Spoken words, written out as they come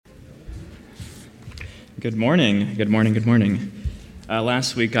Good morning. Good morning. Good morning.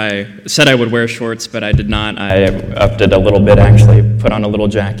 Last week I said I would wear shorts, but I did not. I upped it a little bit, actually, put on a little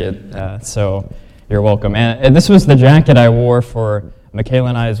jacket, so you're welcome. And this was the jacket I wore for Michaela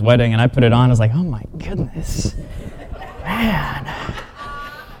and I's wedding, and I put it on. I was like, oh my goodness, man. I'm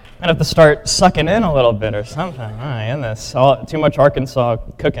going to have to start sucking in a little bit or something. In this. Too much Arkansas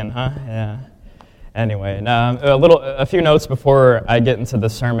cooking, huh? Yeah. Anyway, a few notes before I get into the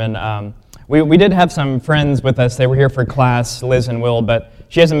sermon. We did have some friends with us. They were here for class, Liz and Will, but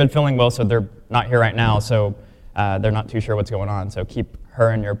she hasn't been feeling well, so they're not here right now, so they're not too sure what's going on, so keep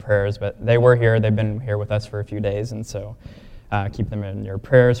her in your prayers. But they were here. They've been here with us for a few days, and so keep them in your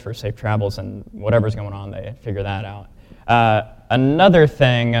prayers for safe travels, and whatever's going on, they figure that out. Another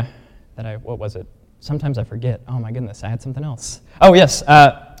thing what was it? Sometimes I forget. Oh, my goodness, I had something else. Oh, yes.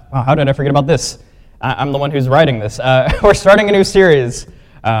 Wow, how did I forget about this? I'm the one who's writing this. We're starting a new series.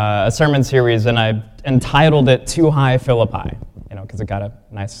 A sermon series, and I've entitled it Too High Philippi, because it got a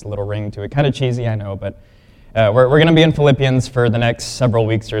nice little ring to it. Kind of cheesy, I know, but we're going to be in Philippians for the next several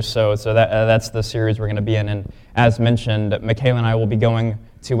weeks or so that's the series we're going to be in. And as mentioned, Michaela and I will be going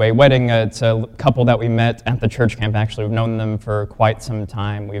to a wedding. It's a couple that we met at the church camp, actually. We've known them for quite some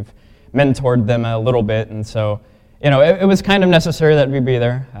time. We've mentored them a little bit, and so, it was kind of necessary that we be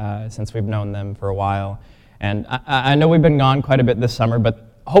there since we've known them for a while. And I know we've been gone quite a bit this summer, but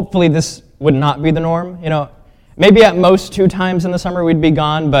hopefully this would not be the norm. Maybe at most 2 times in the summer we'd be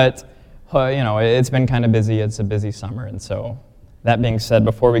gone, but it's been kind of busy. It's a busy summer, and so that being said,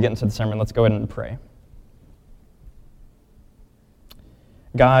 before we get into the sermon, let's go ahead and pray.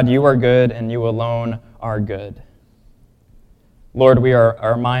 God, you are good, and you alone are good. Lord, we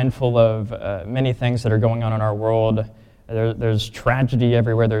are mindful of many things that are going on in our world. There's tragedy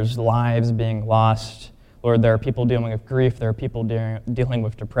everywhere. There's lives being lost. Lord, there are people dealing with grief, there are people dealing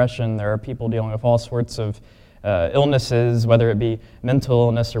with depression, there are people dealing with all sorts of illnesses, whether it be mental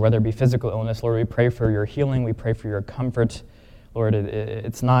illness or whether it be physical illness. Lord, we pray for your healing, we pray for your comfort. Lord,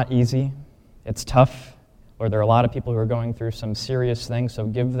 it's not easy, it's tough. Lord, there are a lot of people who are going through some serious things, so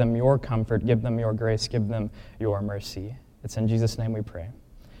give them your comfort, give them your grace, give them your mercy. It's in Jesus' name we pray.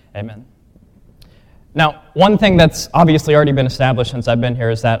 Amen. Now, one thing that's obviously already been established since I've been here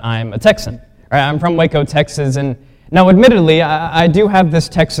is that I'm a Texan. I'm from Waco, Texas, and now admittedly, I do have this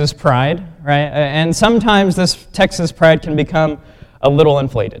Texas pride, right? And sometimes this Texas pride can become a little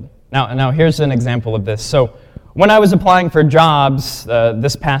inflated. Now here's an example of this. So when I was applying for jobs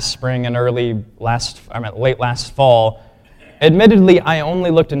this past spring and late last fall, admittedly, I only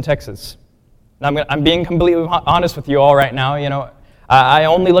looked in Texas. Now, I'm being completely honest with you all right now. I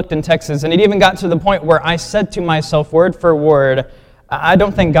only looked in Texas, and it even got to the point where I said to myself, word for word, I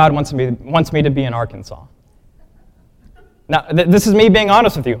don't think God wants me to be in Arkansas. Now, this is me being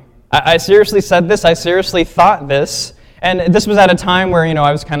honest with you. I seriously said this. I seriously thought this. And this was at a time where,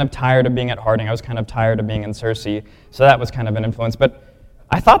 I was kind of tired of being at Harding. I was kind of tired of being in Searcy. So that was kind of an influence. But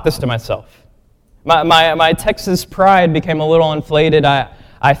I thought this to myself. My Texas pride became a little inflated.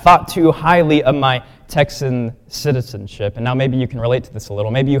 I thought too highly of my Texan citizenship. And now maybe you can relate to this a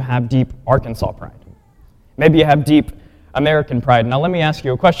little. Maybe you have deep Arkansas pride. Maybe you have deep American pride. Now let me ask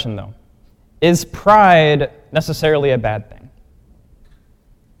you a question, though. Is pride necessarily a bad thing?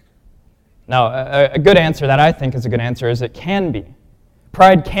 Now, a good answer that I think is a good answer is it can be.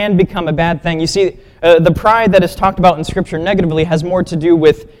 Pride can become a bad thing. You see, the pride that is talked about in Scripture negatively has more to do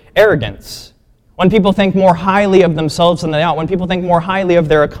with arrogance. When people think more highly of themselves than they ought, when people think more highly of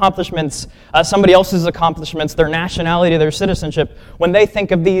their accomplishments, somebody else's accomplishments, their nationality, their citizenship, when they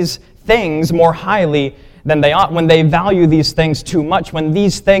think of these things more highly than they ought, when they value these things too much, when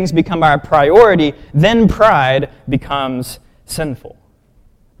these things become our priority, then pride becomes sinful.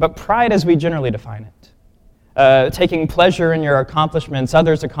 But pride as we generally define it, taking pleasure in your accomplishments,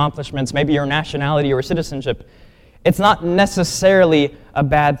 others' accomplishments, maybe your nationality or citizenship, it's not necessarily a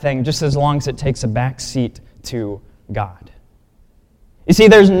bad thing just as long as it takes a back seat to God. You see,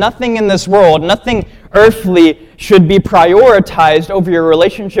 there's nothing in this world, nothing earthly should be prioritized over your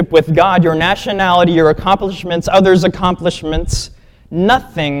relationship with God, your nationality, your accomplishments, others' accomplishments.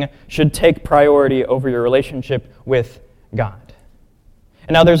 Nothing should take priority over your relationship with God.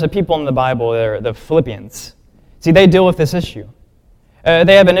 And now there's a people in the Bible, they're the Philippians. See, they deal with this issue.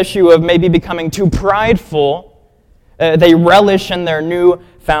 They have an issue of maybe becoming too prideful. They relish in their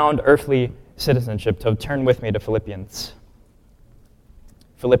newfound earthly citizenship. So turn with me to Philippians.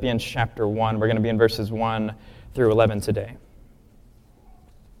 Philippians chapter 1. We're going to be in verses 1 through 11 today.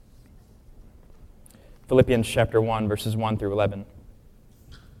 Philippians chapter 1, verses 1 through 11.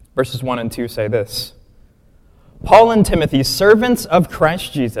 Verses 1 and 2 say this: Paul and Timothy, servants of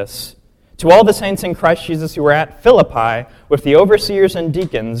Christ Jesus, To all the saints in Christ Jesus who are at Philippi, with the overseers and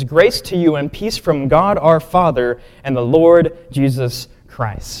deacons, grace to you and peace from God our Father and the Lord Jesus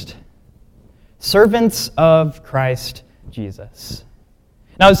Christ. Servants of Christ Jesus.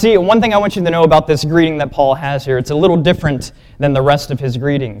 Now, see, one thing I want you to know about this greeting that Paul has here, it's a little different than the rest of his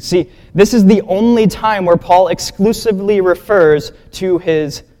greetings. See, this is the only time where Paul exclusively refers to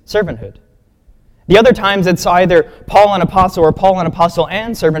his servanthood. The other times it's either Paul an apostle or Paul an apostle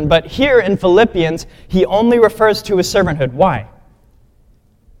and servant, but here in Philippians, he only refers to his servanthood. Why?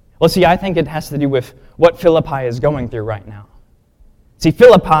 Well, see, I think it has to do with what Philippi is going through right now. See,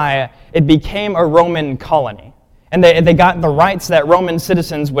 Philippi, it became a Roman colony, and they got the rights that Roman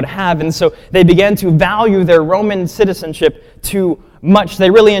citizens would have, and so they began to value their Roman citizenship too much. They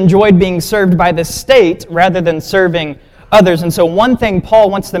really enjoyed being served by the state rather than serving others. And so one thing Paul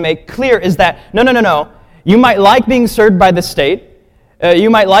wants to make clear is that, no. You might like being served by the state. You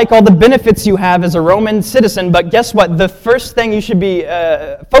might like all the benefits you have as a Roman citizen, but guess what? The first thing you should be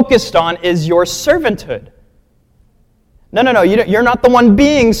focused on is your servanthood. No. You're not the one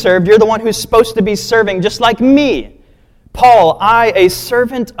being served. You're the one who's supposed to be serving, just like me. Paul, I, a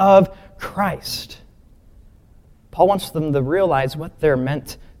servant of Christ. Paul wants them to realize what they're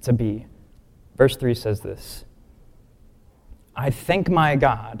meant to be. Verse 3 says this: I thank my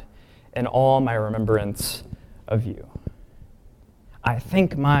God in all my remembrance of you. I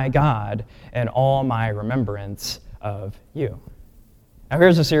thank my God in all my remembrance of you. Now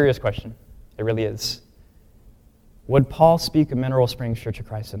here's a serious question. It really is. Would Paul speak of Mineral Springs Church of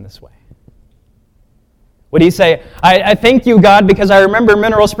Christ in this way? Would he say, I thank you, God, because I remember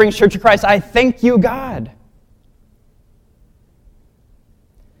Mineral Springs Church of Christ. I thank you, God.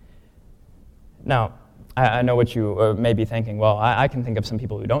 Now, I know what you may be thinking. Well, I can think of some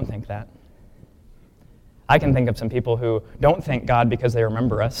people who don't think that. I can think of some people who don't thank God because they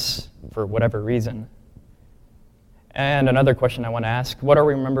remember us for whatever reason. And another question I want to ask, what are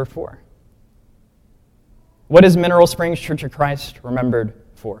we remembered for? What is Mineral Springs Church of Christ remembered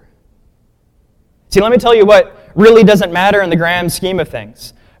for? See, let me tell you what really doesn't matter in the grand scheme of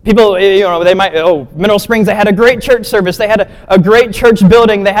things. People, they might, Mineral Springs, they had a great church service. They had a great church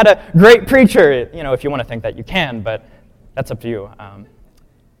building. They had a great preacher. If you want to think that, you can, but that's up to you.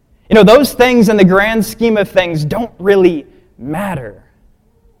 Those things in the grand scheme of things don't really matter.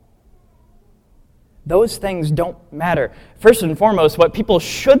 Those things don't matter. First and foremost, what people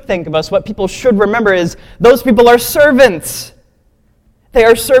should think of us, what people should remember is those people are servants. They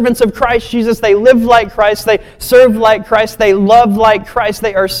are servants of Christ Jesus. They live like Christ. They serve like Christ. They love like Christ.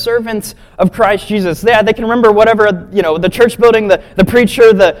 They are servants of Christ Jesus. Yeah, they can remember whatever, the church building, the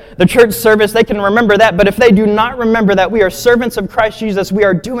preacher, the church service. They can remember that. But if they do not remember that we are servants of Christ Jesus, we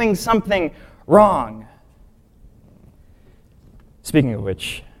are doing something wrong. Speaking of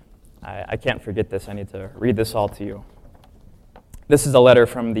which, I can't forget this. I need to read this all to you. This is a letter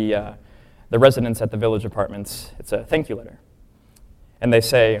from the residents at the Village Apartments. It's a thank you letter. And they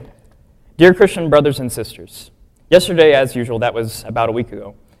say, Dear Christian brothers and sisters, yesterday, as usual, that was about a week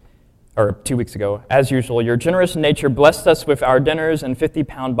ago, or 2 weeks ago, as usual, your generous nature blessed us with our dinners and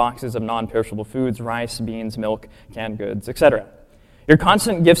 50-pound boxes of non-perishable foods, rice, beans, milk, canned goods, etc. Your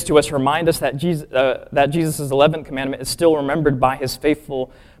constant gifts to us remind us that Jesus' 11th commandment is still remembered by his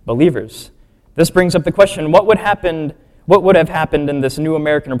faithful believers. This brings up the question, what would have happened in this new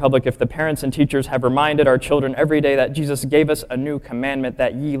American Republic if the parents and teachers have reminded our children every day that Jesus gave us a new commandment,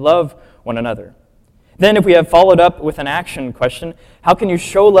 that ye love one another? Then if we have followed up with an action question, how can you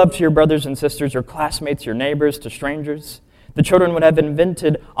show love to your brothers and sisters, your classmates, your neighbors, to strangers? The children would have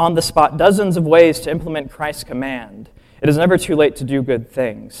invented on the spot dozens of ways to implement Christ's command. It is never too late to do good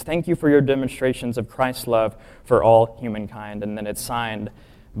things. Thank you for your demonstrations of Christ's love for all humankind. And then it's signed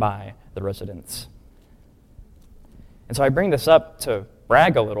by the residents. And so I bring this up to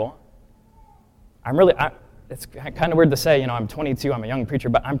brag a little. It's kind of weird to say, I'm 22, I'm a young preacher,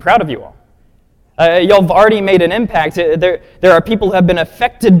 but I'm proud of you all. Y'all have already made an impact. There are people who have been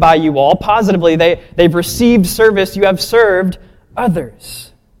affected by you all positively. They've received service. You have served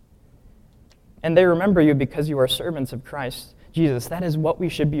others. And they remember you because you are servants of Christ Jesus. That is what we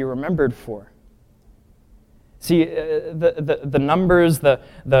should be remembered for. See, the numbers,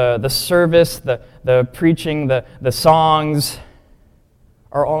 the service, the preaching, the songs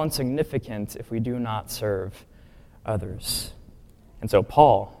are all insignificant if we do not serve others. And so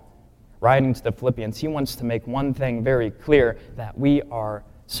Paul, writing to the Philippians, he wants to make one thing very clear, that we are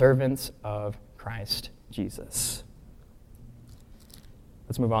servants of Christ Jesus.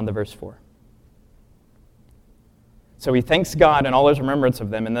 Let's move on to verse 4. So he thanks God in all his remembrance of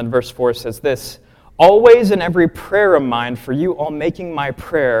them, and then verse 4 says this, always in every prayer of mine for you all making my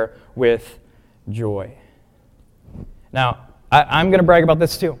prayer with joy. Now, I'm going to brag about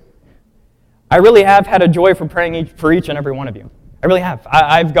this too. I really have had a joy for praying for each and every one of you. I really have.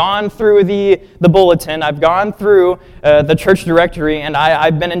 I've gone through the bulletin. I've gone through the church directory, and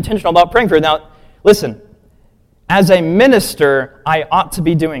I've been intentional about praying for you. Now, listen, as a minister, I ought to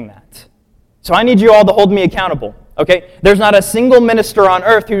be doing that. So I need you all to hold me accountable, okay? There's not a single minister on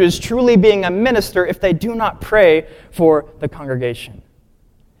earth who is truly being a minister if they do not pray for the congregation.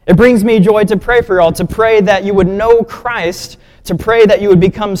 It brings me joy to pray for you all, to pray that you would know Christ, to pray that you would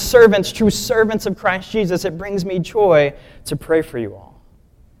become servants, true servants of Christ Jesus. It brings me joy to pray for you all.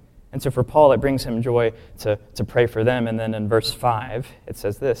 And so for Paul, it brings him joy to pray for them. And then in verse 5, it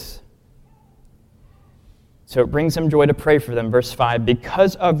says this. So it brings him joy to pray for them, verse 5,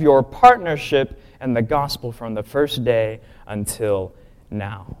 because of your partnership in the gospel from the first day until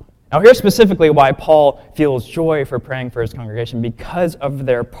now. Now, here's specifically why Paul feels joy for praying for his congregation, because of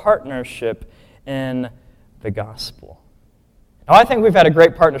their partnership in the gospel. Now, I think we've had a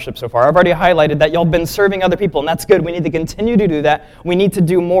great partnership so far. I've already highlighted that y'all have been serving other people, and that's good. We need to continue to do that. We need to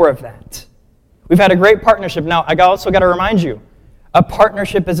do more of that. We've had a great partnership. Now, I also got to remind you, a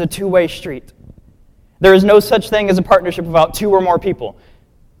partnership is a two-way street. There is no such thing as a partnership without two or more people,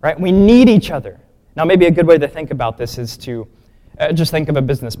 right? We need each other. Now, maybe a good way to think about this is to just think of a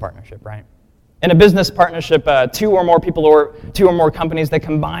business partnership, right? In a business partnership, two or more people or two or more companies, they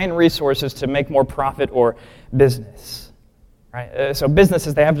combine resources to make more profit or business, right? So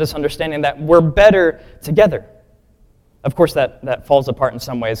businesses, they have this understanding that we're better together. Of course, that falls apart in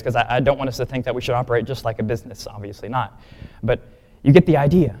some ways because I don't want us to think that we should operate just like a business, obviously not. But you get the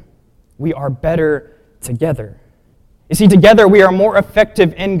idea. We are better together. You see, together we are more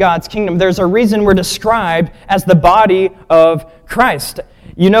effective in God's kingdom. There's a reason we're described as the body of Christ.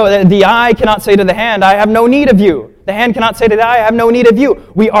 You know, the eye cannot say to the hand, I have no need of you. The hand cannot say to the eye, I have no need of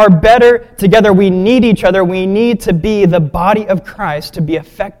you. We are better together. We need each other. We need to be the body of Christ to be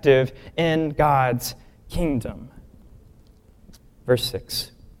effective in God's kingdom. Verse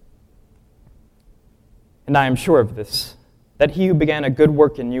 6. And I am sure of this, that he who began a good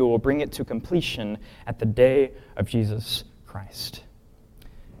work in you will bring it to completion at the day of Jesus Christ.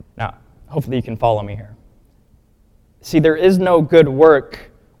 Now, hopefully you can follow me here. See, there is no good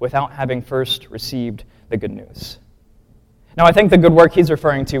work without having first received the good news. Now, I think the good work he's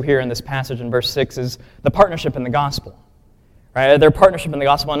referring to here in this passage in verse 6 is the partnership in the gospel. Right? Their partnership in the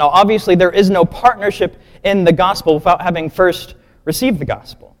gospel. Now, obviously, there is no partnership in the gospel without having first received the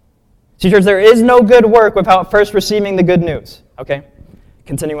gospel. Teachers, there is no good work without first receiving the good news. Okay?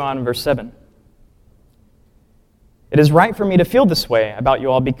 Continue on in verse 7. It is right for me to feel this way about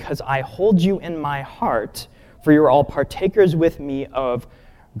you all because I hold you in my heart, for you are all partakers with me of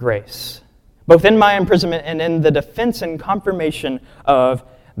grace, both in my imprisonment and in the defense and confirmation of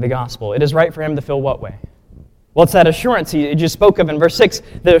the gospel. It is right for him to feel what way? Well, it's that assurance he just spoke of in verse 6,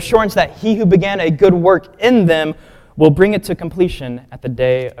 the assurance that he who began a good work in them will bring it to completion at the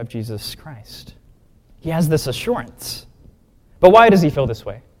day of Jesus Christ. He has this assurance. But why does he feel this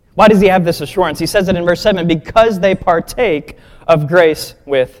way? Why does he have this assurance? He says it in verse 7, because they partake of grace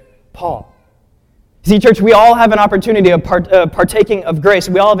with Paul. See, church, we all have an opportunity of partaking of grace.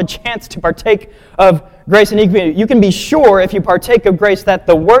 We all have a chance to partake of grace. And you can be sure if you partake of grace that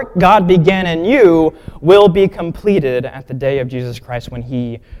the work God began in you will be completed at the day of Jesus Christ when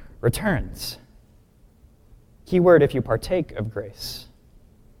he returns. Key word, if you partake of grace.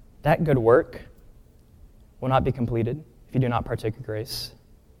 That good work will not be completed if you do not partake of grace.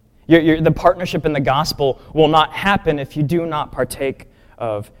 The partnership in the gospel will not happen if you do not partake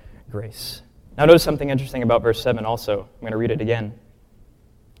of grace. Now notice something interesting about verse 7 also. I'm going to read it again.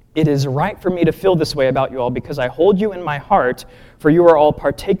 It is right for me to feel this way about you all because I hold you in my heart, for you are all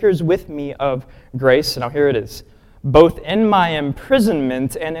partakers with me of grace. Now here it is. Both in my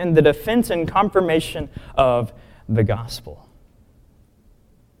imprisonment and in the defense and confirmation of the gospel.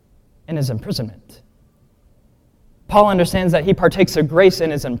 In his imprisonment. Paul understands that he partakes of grace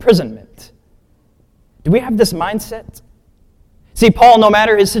in his imprisonment. Do we have this mindset? See, Paul, no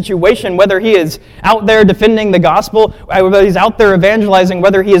matter his situation, whether he is out there defending the gospel, whether he's out there evangelizing,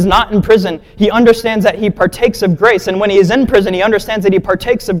 whether he is not in prison, he understands that he partakes of grace. And when he is in prison, he understands that he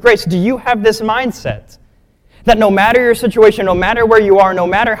partakes of grace. Do you have this mindset? That no matter your situation, no matter where you are, no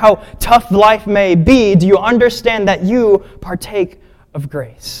matter how tough life may be, do you understand that you partake of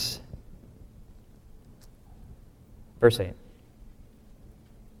grace? Verse 8.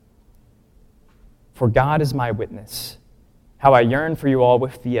 For God is my witness, how I yearn for you all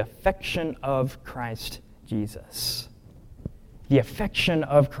with the affection of Christ Jesus. The affection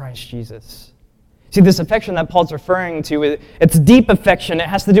of Christ Jesus. See, this affection that Paul's referring to, it's deep affection. It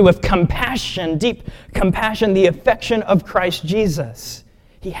has to do with compassion, deep compassion, the affection of Christ Jesus.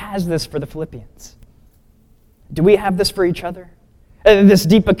 He has this for the Philippians. Do we have this for each other? This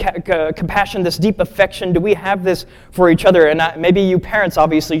deep compassion, this deep affection, do we have this for each other? And maybe you parents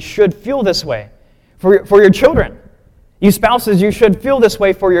obviously should feel this way for your children. You spouses, you should feel this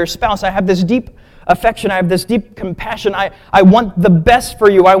way for your spouse. I have this deep affection. I have this deep compassion. I want the best for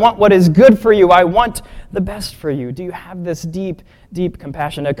you. I want what is good for you. I want the best for you. Do you have this deep, deep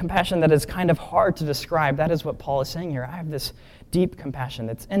compassion? A compassion that is kind of hard to describe. That is what Paul is saying here. I have this deep compassion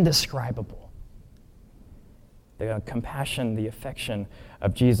that's indescribable. The compassion, the affection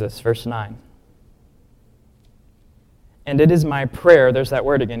of Jesus. Verse 9. And it is my prayer, there's that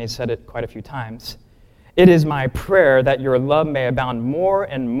word again, he said it quite a few times. It is my prayer that your love may abound more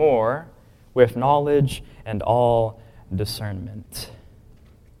and more with knowledge and all discernment.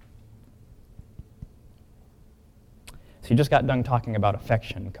 So you just got done talking about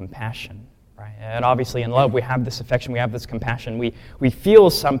affection, compassion, right? And obviously in love we have this affection, we have this compassion, we feel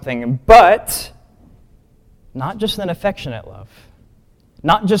something, but not just an affectionate love.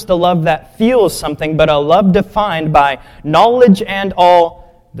 Not just a love that feels something, but a love defined by knowledge and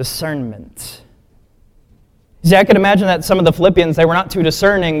all discernment. See, I could imagine that some of the Philippians, they were not too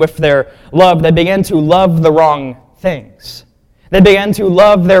discerning with their love. They began to love the wrong things. They began to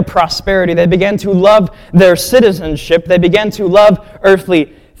love their prosperity. They began to love their citizenship. They began to love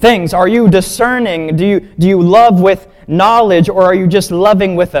earthly things. Are you discerning? Do you love with knowledge, or are you just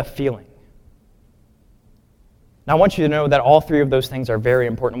loving with a feeling? Now, I want you to know that all three of those things are very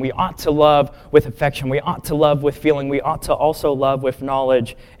important. We ought to love with affection. We ought to love with feeling. We ought to also love with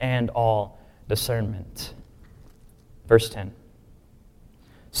knowledge and all discernment. Verse 10.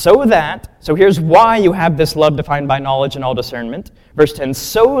 So here's why you have this love defined by knowledge and all discernment. Verse 10,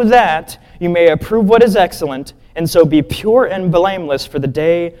 so that you may approve what is excellent, and so be pure and blameless for the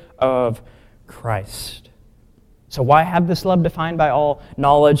day of Christ. So why have this love defined by all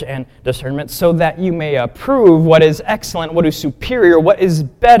knowledge and discernment? So that you may approve what is excellent, what is superior, what is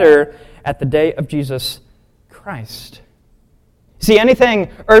better at the day of Jesus Christ. See, anything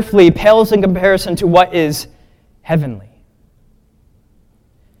earthly pales in comparison to what is heavenly.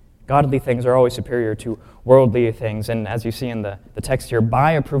 Godly things are always superior to worldly things. And as you see in the text here,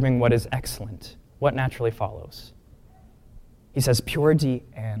 by approving what is excellent, what naturally follows? He says purity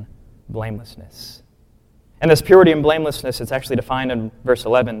and blamelessness. And this purity and blamelessness, it's actually defined in verse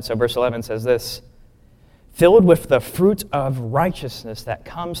 11. So verse 11 says this, filled with the fruit of righteousness that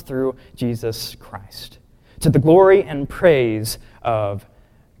comes through Jesus Christ, to the glory and praise of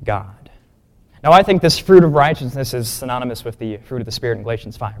God. Now, I think this fruit of righteousness is synonymous with the fruit of the Spirit in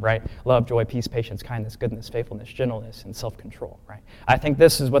Galatians 5, right? Love, joy, peace, patience, kindness, goodness, faithfulness, gentleness, and self-control, right? I think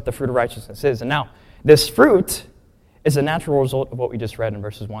this is what the fruit of righteousness is. And now, this fruit is a natural result of what we just read in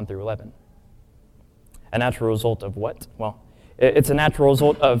verses 1 through 11. A natural result of what? Well, it's a natural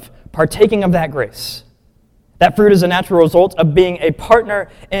result of partaking of that grace. That fruit is a natural result of being a partner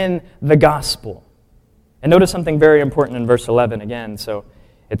in the gospel. And notice something very important in verse 11 again. So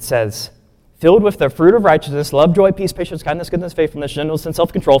it says, filled with the fruit of righteousness, love, joy, peace, patience, kindness, goodness, faithfulness, gentleness, and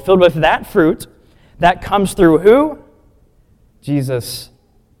self-control, filled with that fruit that comes through who? Jesus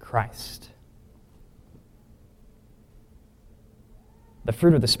Christ. The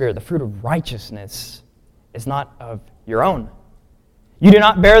fruit of the Spirit, the fruit of righteousness, is not of your own. You do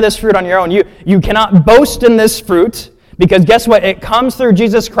not bear this fruit on your own. You cannot boast in this fruit, because guess what? It comes through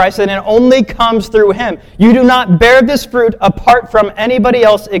Jesus Christ, and it only comes through Him. You do not bear this fruit apart from anybody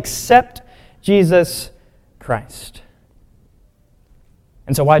else except Jesus Christ.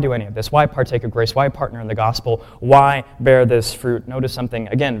 And so why do any of this? Why partake of grace? Why partner in the gospel? Why bear this fruit? Notice something,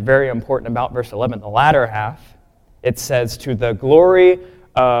 again, very important about verse 11. The latter half, it says, to the glory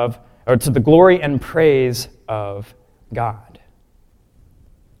and praise of God.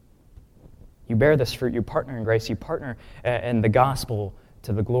 You bear this fruit, you partner in grace, you partner in the gospel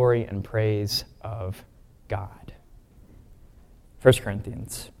to the glory and praise of God. 1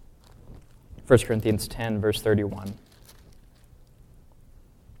 Corinthians 10, verse 31.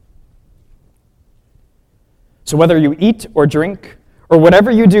 So whether you eat or drink, or whatever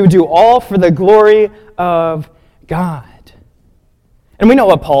you do, do all for the glory of God. And we know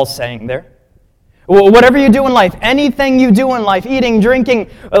what Paul's saying there. Whatever you do in life, anything you do in life, eating, drinking,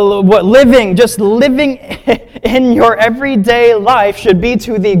 living in your everyday life should be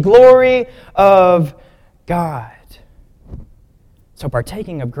to the glory of God. So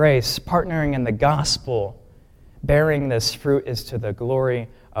partaking of grace, partnering in the gospel, bearing this fruit is to the glory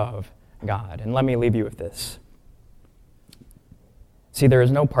of God. And let me leave you with this. See, there is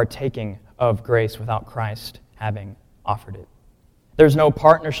no partaking of grace without Christ having offered it. There's no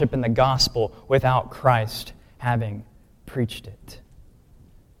partnership in the gospel without Christ having preached it.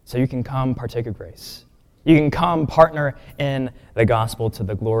 So you can come partake of grace. You can come partner in the gospel to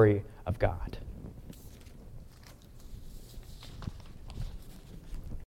the glory of God.